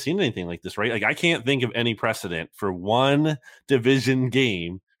never really seen anything like this, right? I can't think of any precedent for one division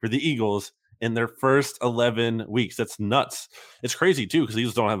game for the Eagles in their first 11 weeks. That's nuts. It's crazy too, because the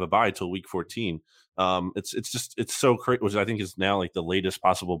Eagles don't have a bye till week 14. It's so crazy, which I think is now the latest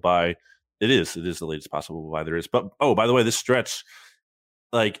possible bye. It is the latest possible bye there is. But by the way, this stretch,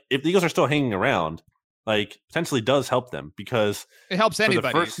 if the Eagles are still hanging around, potentially does help them, because it helps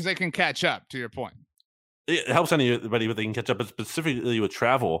anybody because they can catch up. To your point, it helps anybody if they can catch up, but specifically with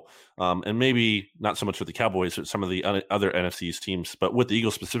travel, and maybe not so much with the Cowboys, but some of the other NFC teams, but with the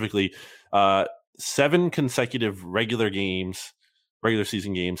Eagles specifically, 7 consecutive regular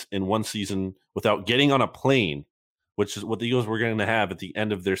season games in one season without getting on a plane, which is what the Eagles were going to have at the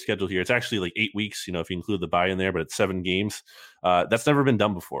end of their schedule here. It's actually 8 weeks, if you include the bye in there, but it's 7 games. That's never been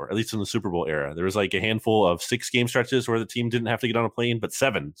done before, at least in the Super Bowl era. There was a handful of 6 game stretches where the team didn't have to get on a plane, but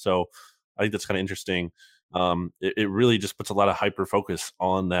 7. So I think that's kind of interesting. It really just puts a lot of hyper focus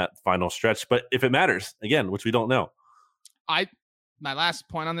on that final stretch. But if it matters, again, which we don't know. My last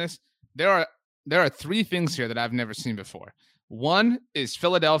point on this, there are three things here that I've never seen before. One is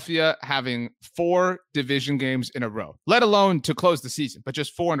Philadelphia having 4 division games in a row, let alone to close the season, but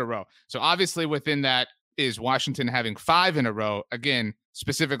just 4 in a row. So obviously within that is Washington having 5 in a row, again,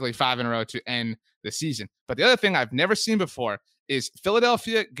 specifically 5 in a row to end the season. But the other thing I've never seen before is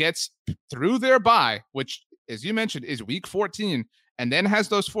Philadelphia gets through their bye, which, as you mentioned, is week 14, and then has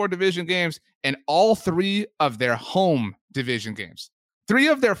those 4 division games, and all 3 of their home division games. 3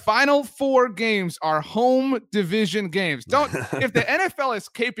 of their final 4 games are home division games. If the NFL is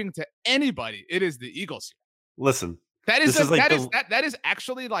caping to anybody, it is the Eagles here. Listen, that is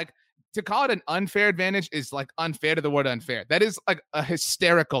actually like, to call it an unfair advantage is like unfair to the word unfair. That is like a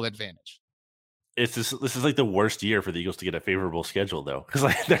hysterical advantage. This is like the worst year for the Eagles to get a favorable schedule, though, because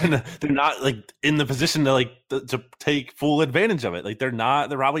like they're not like in the position to to take full advantage of it. Like they're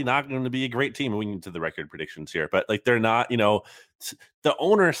probably not going to be a great team. We get to the record predictions here, but like they're not. The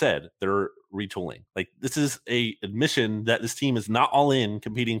owner said they're retooling. Like this is a admission that this team is not all in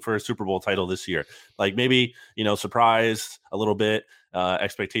competing for a Super Bowl title this year. Like maybe surprise a little bit,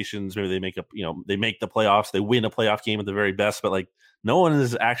 expectations. Maybe they make they make the playoffs. They win a playoff game at the very best, but like. No one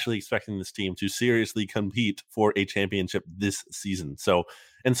is actually expecting this team to seriously compete for a championship this season. So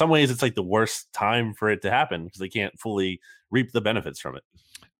in some ways, it's like the worst time for it to happen because they can't fully reap the benefits from it.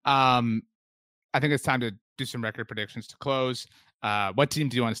 I think it's time to do some record predictions to close. What team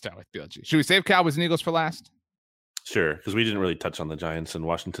do you want to start with, BLG? Should we save Cowboys and Eagles for last? Sure, because we didn't really touch on the Giants and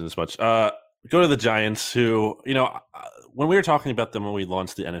Washington as much. Go to the Giants, who, when we were talking about them when we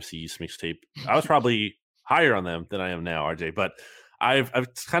launched the NFC East Mixtape, I was probably higher on them than I am now, RJ, but I've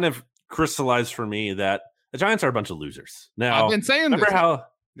kind of crystallized for me that the Giants are a bunch of losers. Now, I've been saying remember this.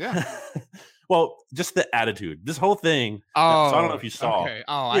 Yeah. Well, just the attitude, this whole thing. So I don't know if you saw. Okay.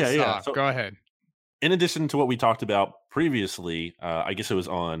 Oh, I saw. Yeah. So, go ahead. In addition to what we talked about previously, I guess it was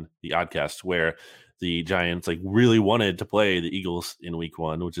on the Oddcast where the Giants really wanted to play the Eagles in Week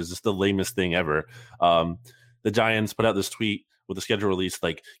 1, which is just the lamest thing ever. The Giants put out this tweet with the schedule release,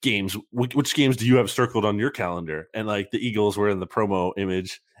 games, which games do you have circled on your calendar? And the Eagles were in the promo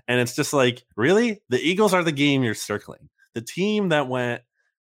image. And it's just really? The Eagles are the game you're circling. The team that went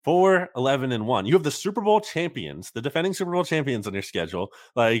 4-11-1. You have the Super Bowl champions, the defending Super Bowl champions on your schedule.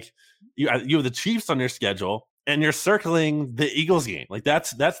 You have the Chiefs on your schedule, and you're circling the Eagles game.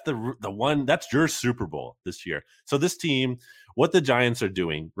 That's the one, that's your Super Bowl this year. So this team, what the Giants are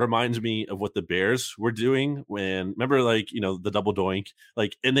doing reminds me of what the Bears were doing when, remember, the double doink,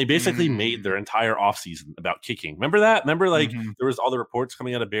 and they basically made their entire offseason about kicking. Remember that? Remember, there was all the reports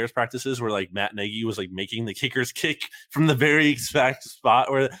coming out of Bears practices where Matt Nagy was making the kickers kick from the very exact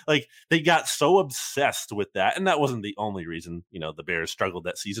spot where they got so obsessed with that. And that wasn't the only reason, the Bears struggled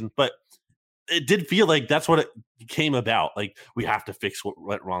that season, but it did feel like that's what it came about. We have to fix what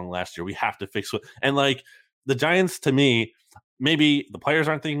went wrong last year. We have to fix and the Giants, to me, maybe the players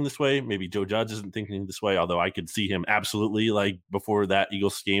aren't thinking this way. Maybe Joe Judge isn't thinking this way, although I could see him absolutely before that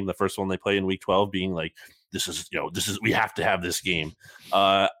Eagles game, the first one they play in Week 12, being this is we have to have this game.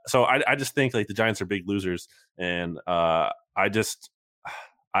 So I just think the Giants are big losers, and I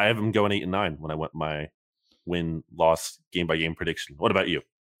have them going 8-9 when I went my win-loss game-by-game prediction. What about you?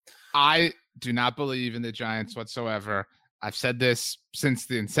 I do not believe in the Giants whatsoever. I've said this since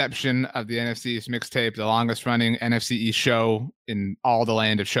the inception of the NFC East Mixtape, the longest running NFC East show in all the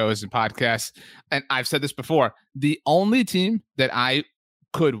land of shows and podcasts. And I've said this before. The only team that I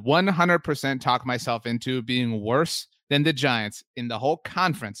could 100% talk myself into being worse than the Giants in the whole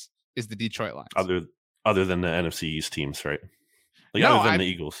conference is the Detroit Lions. Other than the NFC East teams, right? No, other than the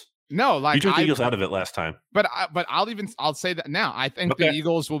Eagles. No, you took the Eagles out of it last time. But I'll say that now. I think the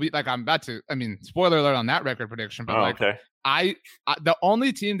Eagles will be I'm about to. I mean, spoiler alert on that record prediction. But I the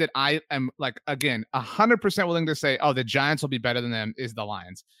only team that I am again 100% willing to say, the Giants will be better than them is the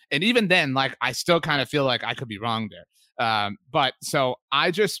Lions. And even then, I still kind of feel like I could be wrong there. But so I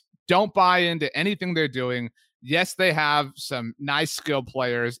just don't buy into anything they're doing. Yes, they have some nice skill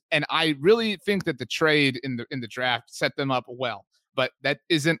players, and I really think that the trade in the draft set them up well. But that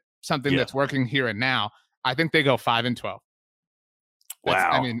isn't something that's working here and now. I think they go 5-12. Wow.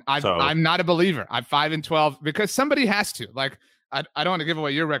 I mean, I'm not a believer. I'm 5-12 because somebody has to. I don't want to give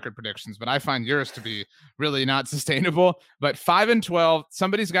away your record predictions, but I find yours to be really not sustainable. But 5-12,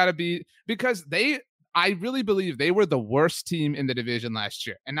 somebody's got to be, because I really believe they were the worst team in the division last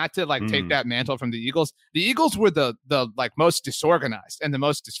year. And not to take that mantle from the Eagles. The Eagles were the most disorganized and the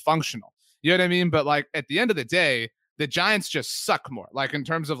most dysfunctional. You know what I mean? But at the end of the day, The Giants just suck more, like in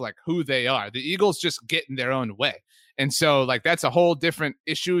terms of like who they are. The Eagles just get in their own way. And so like that's a whole different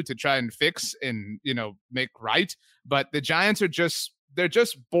issue to try and fix and, make right. But the Giants they're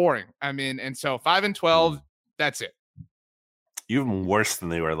just boring. I mean, and so 5-12, that's it. Even worse than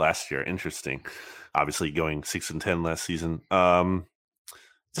they were last year. Interesting. Obviously going 6-10 last season.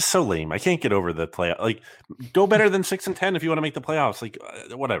 Just so lame. I can't get over the playoff. Like, go better than 6-10 if you want to make the playoffs. Like,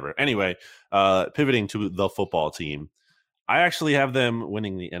 whatever. Anyway, pivoting to the football team, I actually have them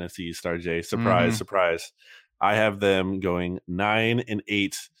winning the NFC East. RJ, surprise, surprise. I have them going 9-8.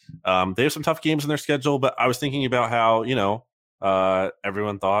 They have some tough games in their schedule, but I was thinking about how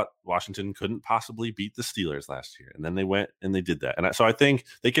everyone thought Washington couldn't possibly beat the Steelers last year, and then they went and they did that. And so I think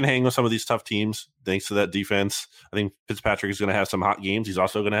they can hang with some of these tough teams thanks to that defense. I think Fitzpatrick is going to have some hot games. He's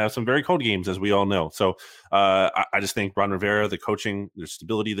also going to have some very cold games, as we all know. So I just think Ron Rivera, the coaching, there's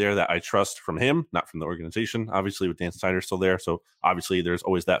stability there that I trust from him, not from the organization. Obviously, with Dan Snyder still there, so obviously there's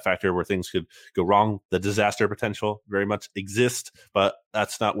always that factor where things could go wrong. The disaster potential very much exists, but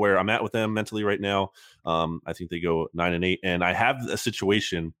that's not where I'm at with them mentally right now. I think they go 9-8, and I have a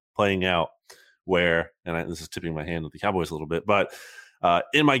situation playing out where, and this is tipping my hand with the Cowboys a little bit, but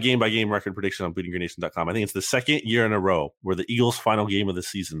in my game-by-game record prediction on BleedingGreenNation.com, I think it's the second year in a row where the Eagles' final game of the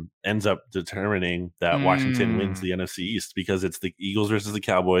season ends up determining that Washington wins the NFC East, because it's the Eagles versus the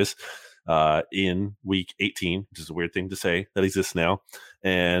Cowboys in Week 18, which is a weird thing to say that exists now,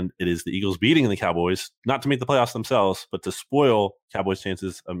 and it is the Eagles beating the Cowboys, not to make the playoffs themselves, but to spoil Cowboys'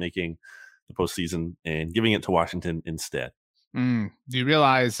 chances of making the postseason and giving it to Washington instead. Do you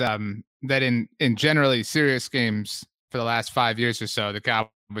realize that in generally serious games for the last 5 years or so, the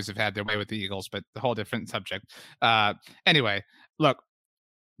Cowboys have had their way with the Eagles, but a whole different subject. Anyway, look,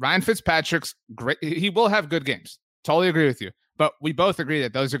 Ryan Fitzpatrick's great. He will have good games. Totally agree with you. But we both agree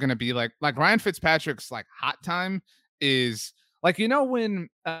that those are going to be like Ryan Fitzpatrick's like hot time is like, when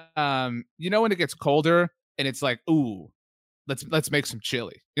it gets colder and it's like, ooh, let's make some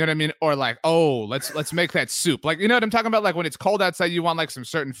chili. You know what I mean? Or like, oh, let's make that soup. Like, you know what I'm talking about? Like when it's cold outside, you want like some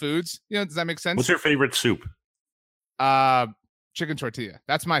certain foods. Does that make sense? What's your favorite soup? Chicken tortilla.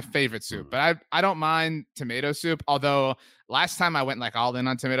 That's my favorite soup. But I don't mind tomato soup. Although last time I went like all in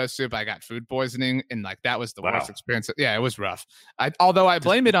on tomato soup, I got food poisoning, and like that was the worst experience. Yeah, it was rough. Although I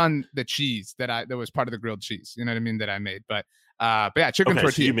blame it on the cheese that was part of the grilled cheese. You know what I mean? That I made. But yeah, chicken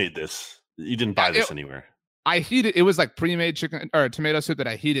tortilla. So you made this. You didn't buy this anywhere. I heated it. Was like pre-made chicken or tomato soup that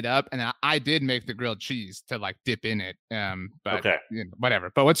I heated up, and I did make the grilled cheese to like dip in it. But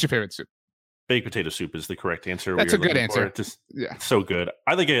whatever. But what's your favorite soup? Baked potato soup is the correct answer. That's a good answer. It's so good.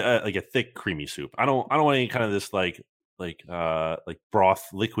 I like a thick, creamy soup. I don't want any kind of this like broth,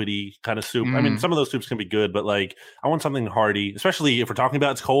 liquidy kind of soup. I mean, some of those soups can be good, but like I want something hearty, especially if we're talking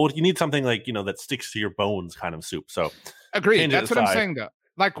about it's cold. You need something like that sticks to your bones kind of soup. So agreed. That's what I'm saying though.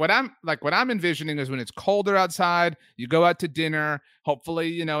 Like what I'm envisioning is when it's colder outside, you go out to dinner,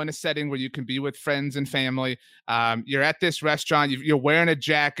 hopefully, in a setting where you can be with friends and family. You're at this restaurant, you're wearing a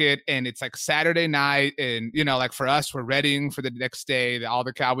jacket, and it's like Saturday night. And, like for us, we're readying for the next day, all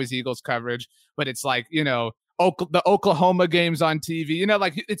the Cowboys Eagles coverage. But it's like, the Oklahoma games on TV,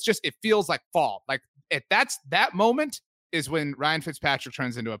 like it feels like fall. Like that moment is when Ryan Fitzpatrick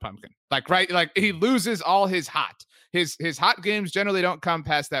turns into a pumpkin. Like, right. Like he loses all his hot. His hot games generally don't come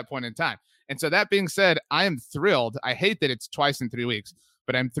past that point in time. And so that being said, I am thrilled. I hate that it's twice in 3 weeks,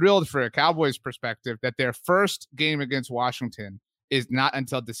 but I'm thrilled for a Cowboys perspective that their first game against Washington is not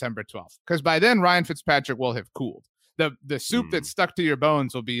until December 12th. Because by then, Ryan Fitzpatrick will have cooled. The soup that's stuck to your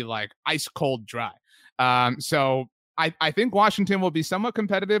bones will be like ice cold dry. So I think Washington will be somewhat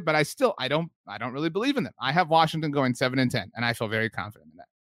competitive, but I don't really believe in them. I have Washington going 7-10, and I feel very confident in that.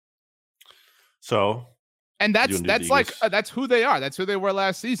 So, and that's who they are. That's who they were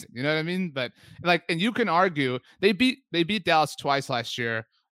last season. You know what I mean? But and you can argue they beat Dallas twice last year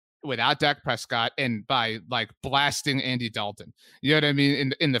without Dak Prescott and by like blasting Andy Dalton. You know what I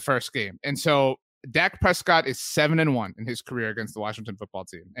mean? In the first game. And so Dak Prescott is 7-1 in his career against the Washington football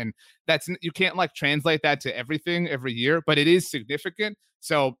team. And you can't like translate that to everything every year, but it is significant.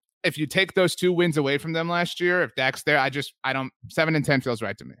 So if you take those 2 wins away from them last year, if Dak's there, 7-10 feels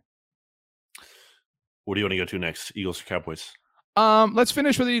right to me. What do you want to go to next? Eagles or Cowboys? Let's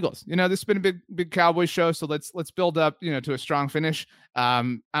finish with the Eagles. This has been a big Cowboys show, so let's build up, to a strong finish. I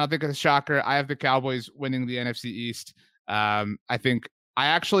don't think it's a shocker. I have the Cowboys winning the NFC East. I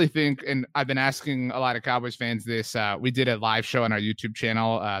actually think, and I've been asking a lot of Cowboys fans this. We did a live show on our YouTube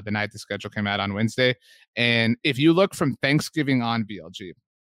channel the night the schedule came out on Wednesday, and if you look from Thanksgiving on BLG,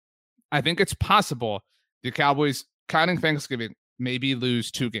 I think it's possible the Cowboys, counting Thanksgiving, maybe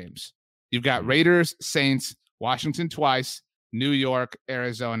lose 2 games. You've got Raiders, Saints, Washington twice, New York,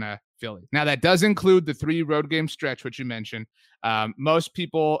 Arizona, Philly. Now, that does include the 3 road game stretch, which you mentioned. Most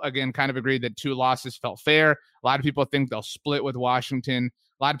people, again, kind of agree that 2 losses felt fair. A lot of people think they'll split with Washington.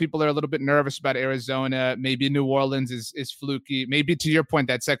 A lot of people are a little bit nervous about Arizona. Maybe New Orleans is fluky. Maybe, to your point,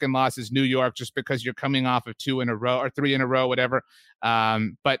 that second loss is New York just because you're coming off of 2 in a row or 3 in a row, whatever.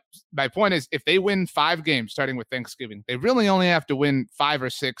 But my point is, if they win 5 games starting with Thanksgiving, they really only have to win 5 or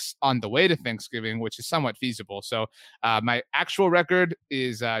 6 on the way to Thanksgiving, which is somewhat feasible. So my actual record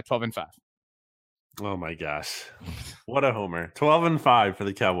is 12-5. Oh my gosh. What a homer. 12-5 for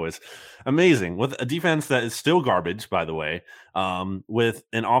the Cowboys. Amazing. With a defense that is still garbage, by the way, with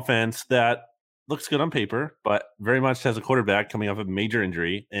an offense that looks good on paper, but very much has a quarterback coming off a major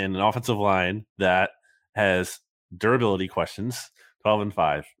injury and an offensive line that has durability questions.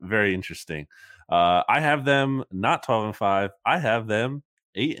 12-5. Very interesting. I have them not 12-5. I have them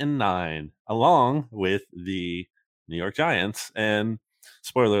 8-9, along with the New York Giants and,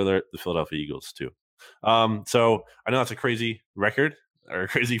 spoiler alert, the Philadelphia Eagles too. So I know that's a crazy record or a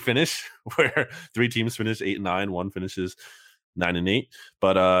crazy finish where 3 teams finish 8-9, 1 finishes 9-8.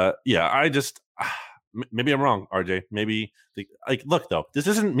 But yeah, I just maybe I'm wrong, RJ. Maybe look though, this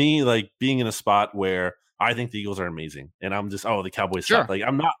isn't me like being in a spot where I think the Eagles are amazing and I'm just the Cowboys suck. Like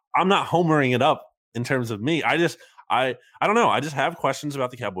I'm not homering it up in terms of me. I don't know. I just have questions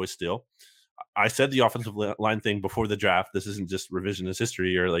about the Cowboys still. I said the offensive line thing before the draft. This isn't just revisionist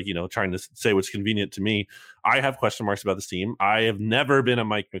history or trying to say what's convenient to me. I have question marks about this team. I have never been a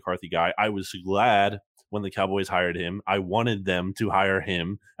Mike McCarthy guy. I was glad when the Cowboys hired him. I wanted them to hire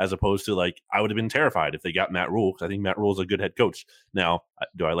him as opposed to I would have been terrified if they got Matt Rule because I think Matt Rule is a good head coach. Now,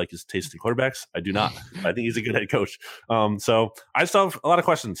 do I like his taste in quarterbacks? I do not. I think he's a good head coach. So I still have a lot of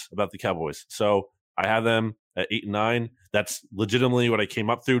questions about the Cowboys. So I have them at 8-9. That's legitimately what I came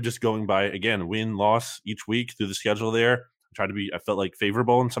up through, just going by, again, win-loss each week through the schedule there. I felt like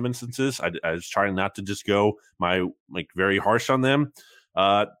favorable in some instances. I was trying not to just go very harsh on them.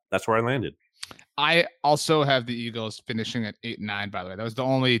 That's where I landed. I also have the Eagles finishing at 8-9, by the way. That was the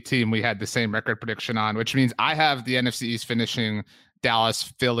only team we had the same record prediction on, which means I have the NFC East finishing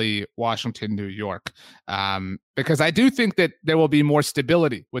Dallas, Philly, Washington, New York, because I do think that there will be more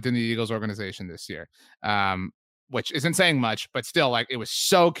stability within the Eagles organization this year, which isn't saying much, but still, it was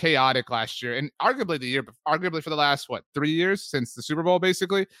so chaotic last year and arguably for the last, 3 years since the Super Bowl,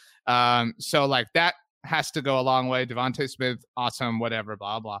 basically. So that has to go a long way. Devontae Smith, awesome, whatever,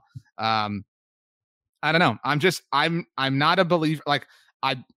 blah, blah. I don't know. I'm not a believer.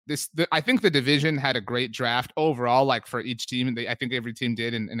 I think the division had a great draft overall, for each team. I think every team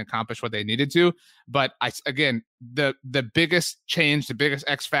did and accomplished what they needed to. But the biggest change, the biggest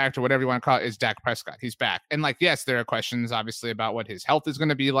X factor, whatever you want to call it, is Dak Prescott. He's back. And yes, there are questions obviously about what his health is going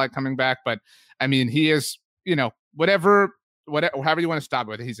to be like coming back. But I mean, he is, whatever, however you want to stop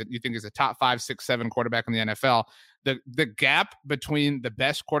with it, you think he's a top 5, 6, 7 quarterback in the NFL. The gap between the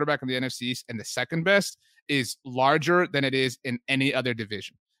best quarterback in the NFC East and the second best is larger than it is in any other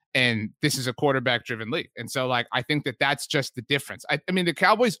division. And this is a quarterback-driven league. And so, I think that's just the difference. I mean, the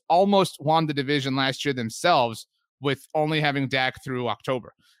Cowboys almost won the division last year themselves with only having Dak through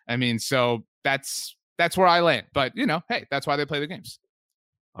October. I mean, so that's where I land. But, hey, that's why they play the games.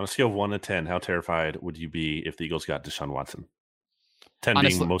 On a scale of 1 to 10, how terrified would you be if the Eagles got Deshaun Watson? 10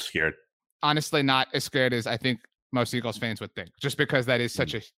 honestly, being most scared. Honestly, not as scared as I think most Eagles fans would think, just because that is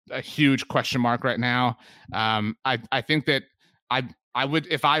such a huge question mark right now. I think that I would,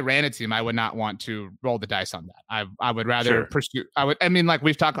 if I ran a team, I would not want to roll the dice on that. I would rather pursue.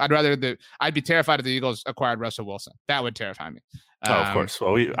 We've talked. I'd be terrified if the Eagles acquired Russell Wilson. That would terrify me. Of course.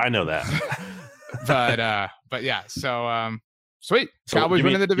 Well, I know that. but yeah. So sweet. So Cowboys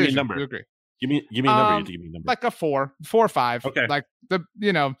winning the division. Number. You agree? Give me a number. You give me a number. Like a 4 or 5. Okay. But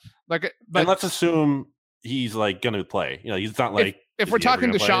and let's assume he's going to play. He's not if we're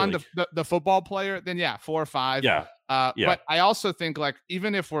talking Deshaun, the football player, then 4 or 5. Yeah. But I also think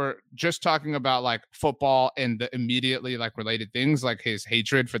even if we're just talking about football and the immediately related things like his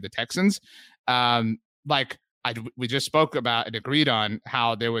hatred for the Texans, we just spoke about and agreed on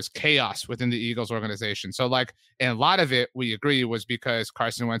how there was chaos within the Eagles organization. So and a lot of it we agree was because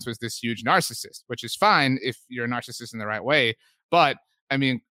Carson Wentz was this huge narcissist, which is fine if you're a narcissist in the right way. But I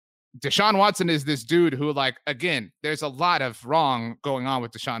mean, Deshaun Watson is this dude who, again, there's a lot of wrong going on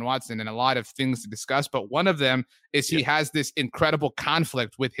with Deshaun Watson and a lot of things to discuss. But one of them is he has this incredible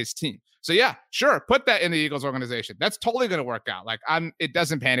conflict with his team. So, yeah, sure, put that in the Eagles organization. That's totally going to work out. It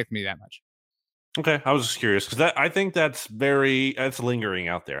doesn't panic me that much. Okay, I was just curious because I think that's lingering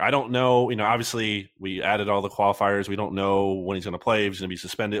out there. I don't know. Obviously, we added all the qualifiers. We don't know when he's going to play. If he's going to be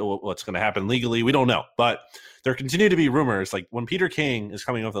suspended. What's going to happen legally? We don't know. But there continue to be rumors. Like when Peter King is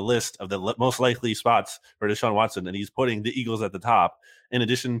coming up with a list of the most likely spots for Deshaun Watson, and he's putting the Eagles at the top, in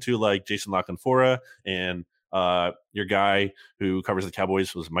addition to like Jason LaCanfora and your guy who covers the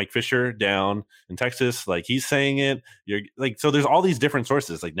Cowboys was Mike Fisher down in Texas. Like he's saying it. You're like, so there's all these different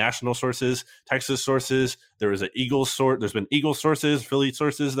sources, like national sources, Texas sources. There was an Eagles source. There's been Eagles sources, Philly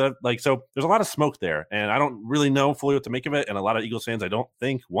sources that like, so there's a lot of smoke there, and I don't really know fully what to make of it. And a lot of Eagles fans, I don't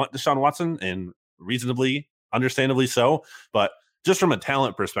think, want Deshaun Watson, and reasonably, understandably so. But just from a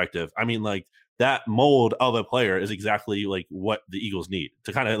talent perspective, I mean, like that mold of a player is exactly like what the Eagles need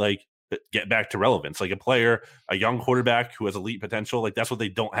to kind of like get back to relevance. Like a player, a young quarterback who has elite potential, like that's what they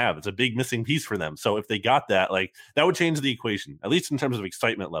don't have. It's a big missing piece for them. So if they got that, like that would change the equation, at least in terms of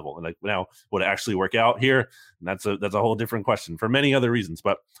excitement level. And like now, would it actually work out here? And that's a whole different question for many other reasons.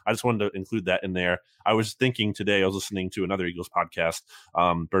 But I just wanted to include that in there. I was thinking today, I was listening to another Eagles podcast,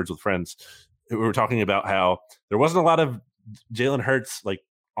 Birds with Friends, who were talking about how there wasn't a lot of Jalen Hurts like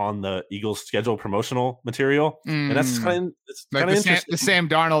on the Eagles schedule promotional material. And that's kind of like interesting. The Sam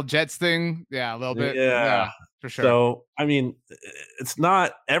Darnold Jets thing. Yeah, a little bit. Yeah, for sure. So, I mean, it's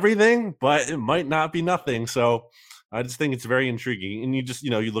not everything, but it might not be nothing. So I just think it's very intriguing. And you just,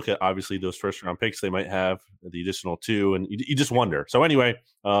 you look at obviously those first round picks they might have, the additional 2, and you just wonder. So anyway,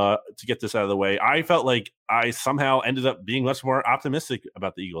 to get this out of the way, I felt like I somehow ended up being much more optimistic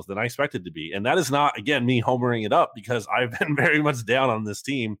about the Eagles than I expected to be. And that is not, again, me homering it up, because I've been very much down on this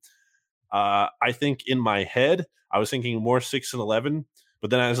team. I think in my head, I was thinking more 6-11, but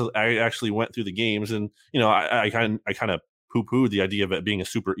then as I actually went through the games, and I kind of poo-pooed the idea of it being a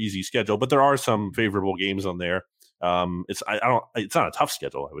super easy schedule, but there are some favorable games on there. It's not a tough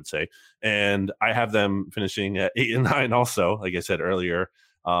schedule, I would say, and I have them finishing at 8-9 also, like I said earlier.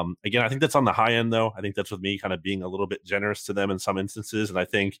 Again, I think that's on the high end, though. I think that's with me kind of being a little bit generous to them in some instances, and I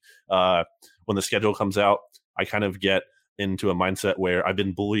think when the schedule comes out, I kind of get into a mindset where I've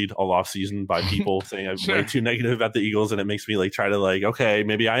been bullied all off season by people saying I'm way too negative about the Eagles, and it makes me like try to like, okay,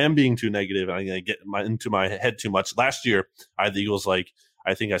 maybe I am being too negative, and I get into my head too much. Last year, I had the Eagles like,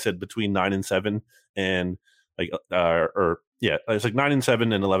 I think I said between 9-7 and like it's like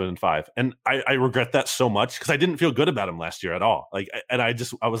 9-7 and 11-5, and I regret that so much because I didn't feel good about them last year at all. Like, and I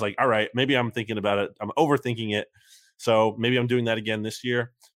was like, all right, maybe I'm thinking about it, I'm overthinking it, so maybe I'm doing that again this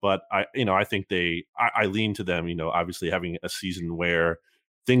year. But I think I lean to them, obviously having a season where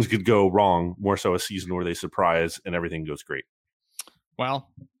things could go wrong, more so a season where they surprise and everything goes great. Well,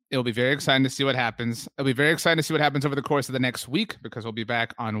 it'll be very exciting to see what happens. It'll be very exciting to see what happens over the course of the next week, because we'll be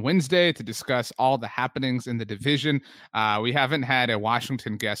back on Wednesday to discuss all the happenings in the division. We haven't had a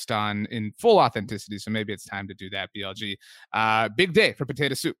Washington guest on in full authenticity, so maybe it's time to do that, BLG. Big day for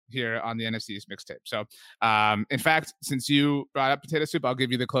potato soup here on the NFC East Mixtape. So, in fact, since you brought up potato soup, I'll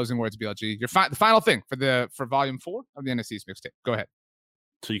give you the closing words, BLG. The final thing for Volume 4 of the NFC East Mixtape. Go ahead.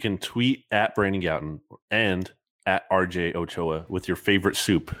 So you can tweet at Brandon Gowton and at RJ Ochoa with your favorite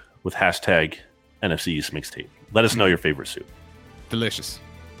soup with hashtag NFC East Mixtape. Let us know your favorite soup. Delicious.